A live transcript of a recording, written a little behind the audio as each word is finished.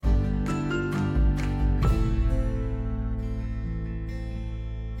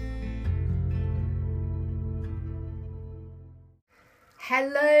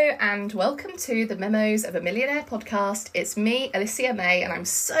Hello and welcome to the Memos of a Millionaire podcast. It's me, Alicia May, and I'm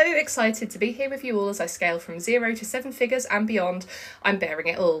so excited to be here with you all as I scale from 0 to 7 figures and beyond. I'm bearing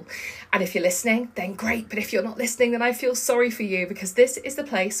it all. And if you're listening, then great. But if you're not listening, then I feel sorry for you because this is the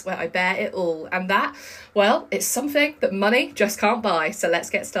place where I bear it all. And that, well, it's something that money just can't buy. So let's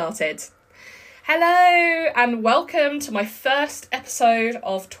get started. Hello and welcome to my first episode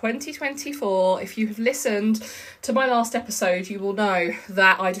of 2024. If you have listened to my last episode, you will know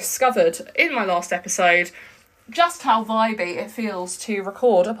that I discovered in my last episode just how vibey it feels to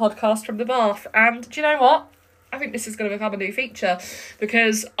record a podcast from the bath. And do you know what? I think this is going to become a new feature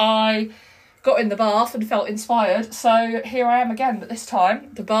because I got in the bath and felt inspired. So here I am again, but this time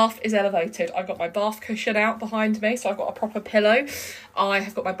the bath is elevated. I've got my bath cushion out behind me, so I've got a proper pillow. I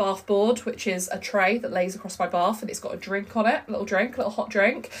have got my bath board, which is a tray that lays across my bath and it's got a drink on it, a little hot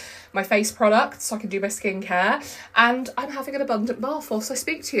drink, my face product so I can do my skincare, and I'm having an abundant bath whilst I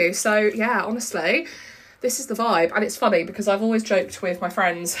speak to you. So yeah, honestly, this is the vibe. And it's funny because I've always joked with my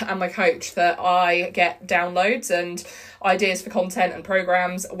friends and my coach that I get downloads and ideas for content and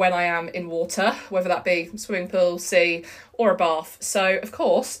programs when I am in water, whether that be swimming pool, sea or a bath. So of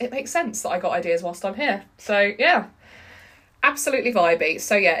course it makes sense that I got ideas whilst I'm here. So yeah, absolutely vibey.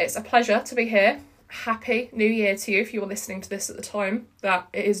 So yeah, it's a pleasure to be here. Happy New Year to you if you were listening to this at the time that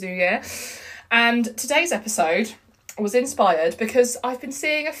it is New Year. And today's episode was inspired because I've been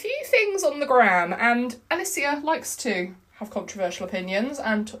seeing a few things on the gram, and Alicia likes to have controversial opinions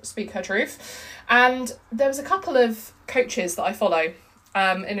and speak her truth. And there was a couple of coaches that I follow,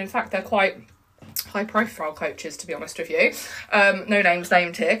 and in fact they're quite high profile coaches, to be honest with you. No names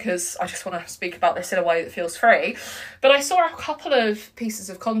named here because I just want to speak about this in a way that feels free. But I saw a couple of pieces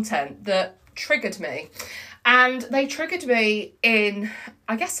of content that triggered me. And they triggered me in,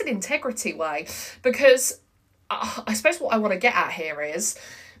 I guess, an integrity way, because I suppose what I want to get at here is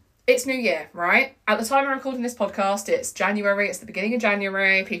it's New Year, right? At the time I'm recording this podcast, it's January, it's the beginning of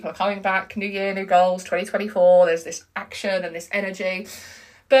January, people are coming back, New Year, new goals, 2024, there's this action and this energy.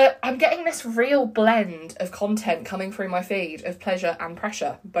 But I'm getting this real blend of content coming through my feed of pleasure and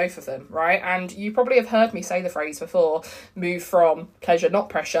pressure, both of them, right? And you probably have heard me say the phrase before, move from pleasure, not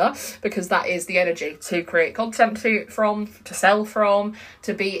pressure, because that is the energy to create content to sell from,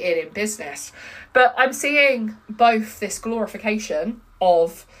 to be in business. But I'm seeing both this glorification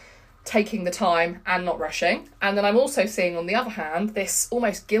of taking the time and not rushing, and then I'm also seeing, on the other hand, this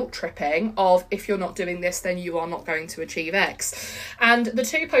almost guilt tripping of if you're not doing this then you are not going to achieve X. And the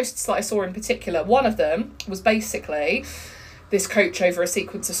two posts that I saw in particular, one of them was basically this coach over a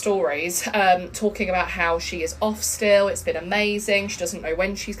sequence of stories talking about how she is off still, it's been amazing, she doesn't know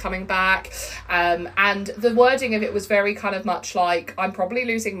when she's coming back, and the wording of it was very kind of much like, I'm probably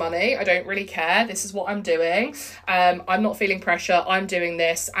losing money, I don't really care, this is what I'm doing, I'm not feeling pressure, I'm doing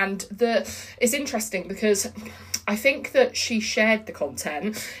this. And it's interesting because I think that she shared the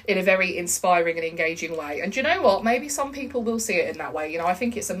content in a very inspiring and engaging way. And do you know what? Maybe some people will see it in that way. You know, I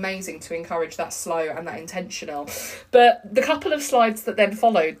think it's amazing to encourage that slow and that intentional. But the couple of slides that then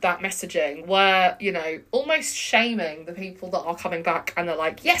followed that messaging were, you know, almost shaming the people that are coming back and they're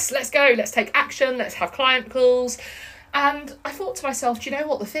like, yes, let's go, let's take action, let's have client calls. And I thought to myself, do you know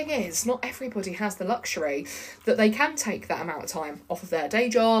what? The thing is, not everybody has the luxury that they can take that amount of time off of their day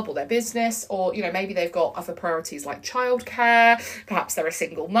job or their business, or, you know, maybe they've got other priorities like childcare, perhaps they're a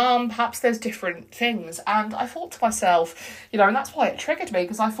single mum, perhaps there's different things. And I thought to myself, you know, and that's why it triggered me,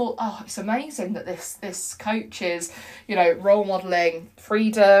 because I thought, oh, it's amazing that this coach is, you know, role modelling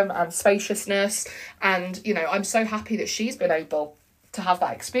freedom and spaciousness. And, you know, I'm so happy that she's been able to have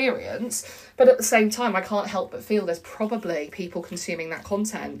that experience. But at the same time, I can't help but feel there's probably people consuming that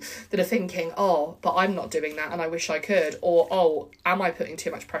content that are thinking, oh, but I'm not doing that and I wish I could, or, oh, am I putting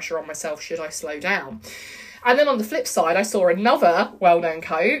too much pressure on myself, should I slow down? And then on the flip side, I saw another well-known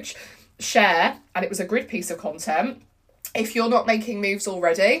coach share, and it was a grid piece of content, if you're not making moves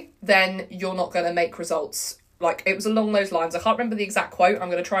already, then you're not going to make results. Like, it was along those lines. I can't remember the exact quote.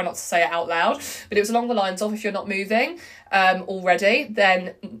 I'm going to try not to say it out loud. But it was along the lines of, if you're not moving already,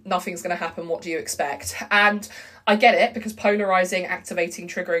 then nothing's going to happen. What do you expect? And I get it, because polarising, activating,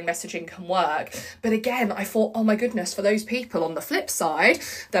 triggering messaging can work. But again, I thought, oh my goodness, for those people on the flip side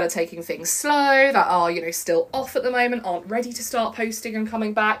that are taking things slow, that are, you know, still off at the moment, aren't ready to start posting and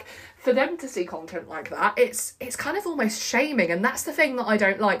coming back, for them to see content like that, it's kind of almost shaming. And that's the thing that I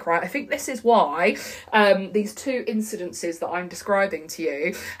don't like, right? I think this is why these two incidences that I'm describing to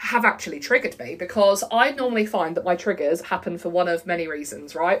you have actually triggered me, because I normally find that my triggers happen for one of many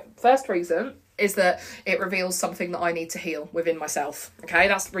reasons, right? First reason is that it reveals something that I need to heal within myself. Okay,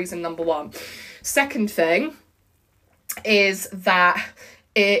 that's reason number one. Second thing is that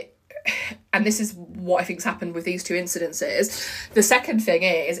and this is what I think's happened with these two incidences. The second thing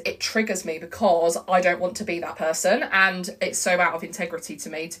is it triggers me because I don't want to be that person, and it's so out of integrity to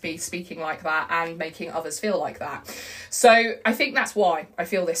me to be speaking like that and making others feel like that. So I think that's why I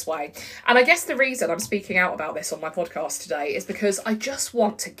feel this way. And I guess the reason I'm speaking out about this on my podcast today is because I just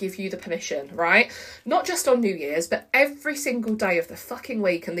want to give you the permission, right? Not just on New Year's, but every single day of the fucking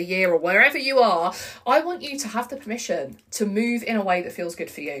week and the year or wherever you are, I want you to have the permission to move in a way that feels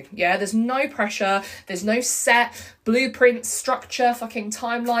good for you. Yeah, there's no pressure, there's no set blueprint, structure, fucking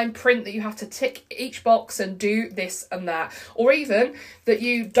timeline, print that you have to tick each box and do this and that. Or even that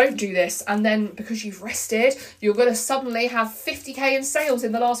you don't do this and then because you've rested, you're going to suddenly have 50k in sales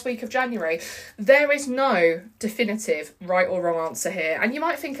in the last week of January. There is no definitive right or wrong answer here. And you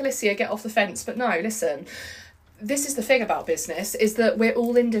might think, Alicia, get off the fence, but no, listen. This is the thing about business, is that we're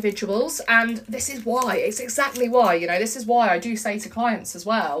all individuals, and this is why, it's exactly why, this is why I do say to clients as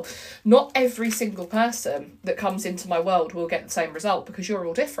well, not every single person that comes into my world will get the same result because you're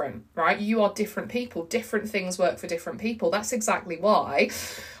all different, right? You are different people, different things work for different people. That's exactly why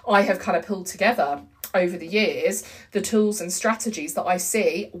I have kind of pulled together over the years the tools and strategies that I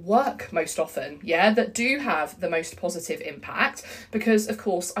see work most often, that do have the most positive impact, because of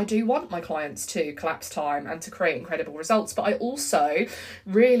course I do want my clients to collapse time and to create incredible results, but I also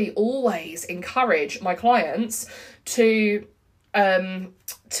really always encourage my clients to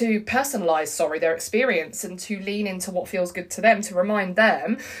personalize their experience and to lean into what feels good to them, to remind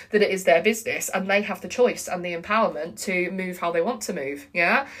them that it is their business and they have the choice and the empowerment to move how they want to move.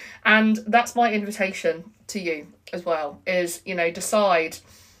 And that's my invitation to you as well, is decide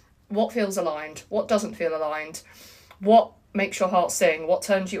what feels aligned, what doesn't feel aligned, what makes your heart sing, what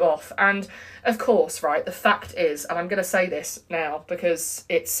turns you off. And of course, right, the fact is, and I'm going to say this now because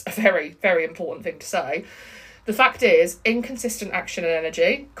it's a very, very important thing to say, the fact is, inconsistent action and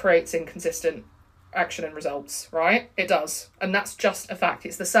energy creates inconsistent action and results, right? It does. And that's just a fact.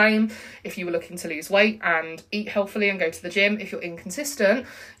 It's the same if you were looking to lose weight and eat healthily and go to the gym. If you're inconsistent,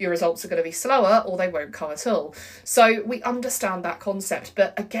 your results are going to be slower or they won't come at all. So we understand that concept.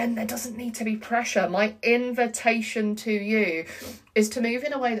 But again, there doesn't need to be pressure. My invitation to you is to move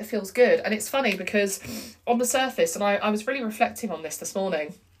in a way that feels good. And it's funny because on the surface, and I was really reflecting on this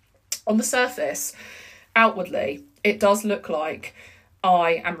morning, on the surface, outwardly, it does look like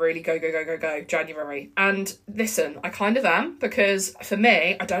I am really go January. And listen, I kind of am, because for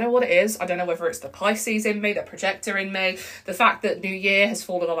me, I don't know what it is. I don't know whether it's the Pisces in me, the projector in me, the fact that New Year has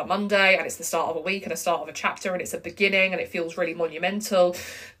fallen on a Monday and it's the start of a week and a start of a chapter and it's a beginning and it feels really monumental.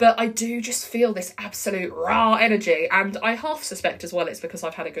 But I do just feel this absolute raw energy, and I half suspect as well it's because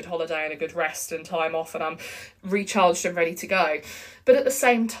I've had a good holiday and a good rest and time off and I'm recharged and ready to go. But at the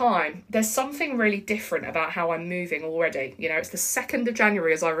same time, there's something really different about how I'm moving already. It's the 2nd of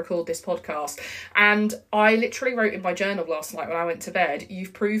January as I record this podcast. And I literally wrote in my journal last night when I went to bed,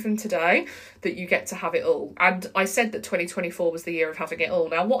 you've proven today that you get to have it all. And I said that 2024 was the year of having it all.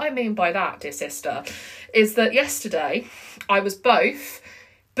 Now, what I mean by that, dear sister, is that yesterday I was both,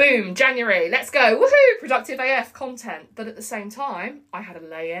 boom, January, let's go, woohoo, productive AF content. But at the same time, I had a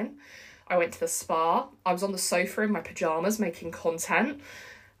lay-in. I went to the spa. I was on the sofa in my pyjamas making content.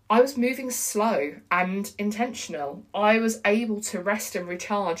 I was moving slow and intentional. I was able to rest and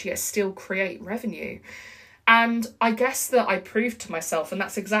recharge, yet still create revenue. And I guess that I proved to myself, and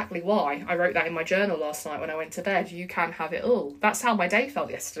that's exactly why I wrote that in my journal last night when I went to bed, you can have it all. That's how my day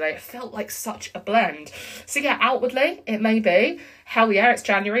felt yesterday. It felt like such a blend. So yeah, outwardly, it may be, hell yeah, it's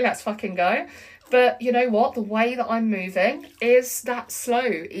January, let's fucking go. But you know what? The way that I'm moving is that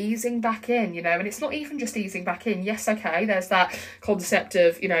slow, easing back in, and it's not even just easing back in. Yes, okay, there's that concept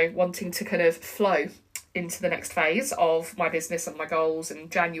of, wanting to kind of flow into the next phase of my business and my goals in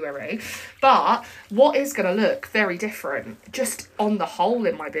January. But what is going to look very different, just on the whole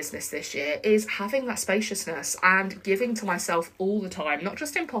in my business this year, is having that spaciousness and giving to myself all the time, not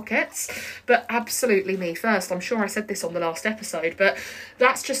just in pockets, but absolutely me first. I'm sure I said this on the last episode, but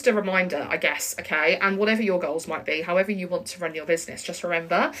that's just a reminder, I guess, okay? And whatever your goals might be, however you want to run your business, just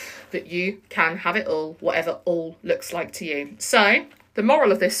remember that you can have it all, whatever all looks like to you. So the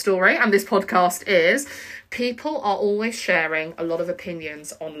moral of this story and this podcast is people are always sharing a lot of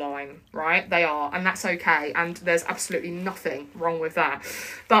opinions online, right? They are, and that's okay. And there's absolutely nothing wrong with that.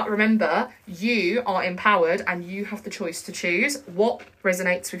 But remember, you are empowered and you have the choice to choose what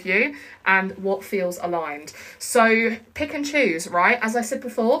resonates with you and what feels aligned. So pick and choose, right? As I said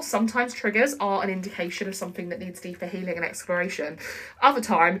before, sometimes triggers are an indication of something that needs deeper healing and exploration. Other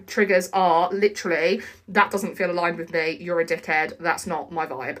time, triggers are literally, that doesn't feel aligned with me, you're a dickhead, that's not my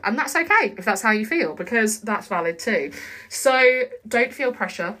vibe. And that's okay if that's how you feel, because that's valid too. So don't feel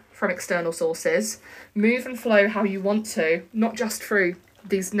pressure from external sources. Move and flow how you want to, not just through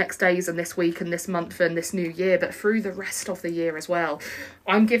these next days and this week and this month and this new year, but through the rest of the year as well.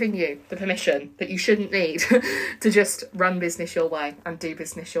 I'm giving you the permission that you shouldn't need to just run business your way and do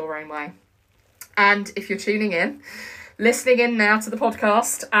business your own way. And if you're tuning in, listening in now to the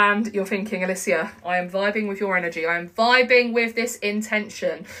podcast, and you're thinking, Alicia, I am vibing with your energy. I am vibing with this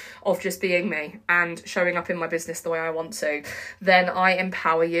intention of just being me and showing up in my business the way I want to, then I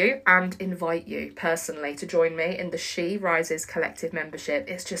empower you and invite you personally to join me in the She Rises Collective membership.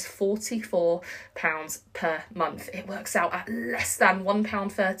 It's just £44 per month. It works out at less than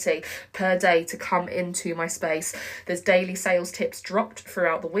 £1.30 per day to come into my space. There's daily sales tips dropped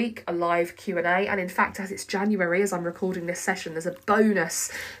throughout the week, a live Q&A, and in fact, as it's January, as I'm recording this session, there's a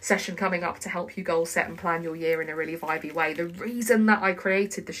bonus session coming up to help you goal set and plan your year in a really vibey way. The reason that I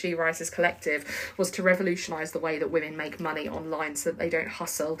created the She Rises Collective was to revolutionise the way that women make money online, so that they don't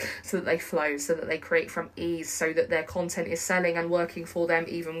hustle, so that they flow, so that they create from ease, so that their content is selling and working for them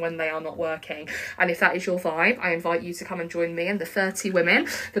even when they are not working. And if that is your vibe, I invite you to come and join me and the 30 women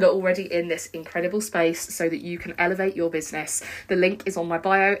that are already in this incredible space so that you can elevate your business. The link is on my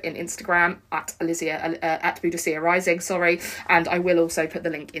bio in Instagram at Budacia Rising, and I will also put the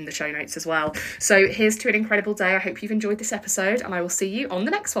link in the show notes as well. So here's to an incredible day. I hope you've enjoyed this episode, and I will see you on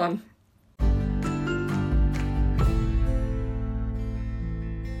the next one.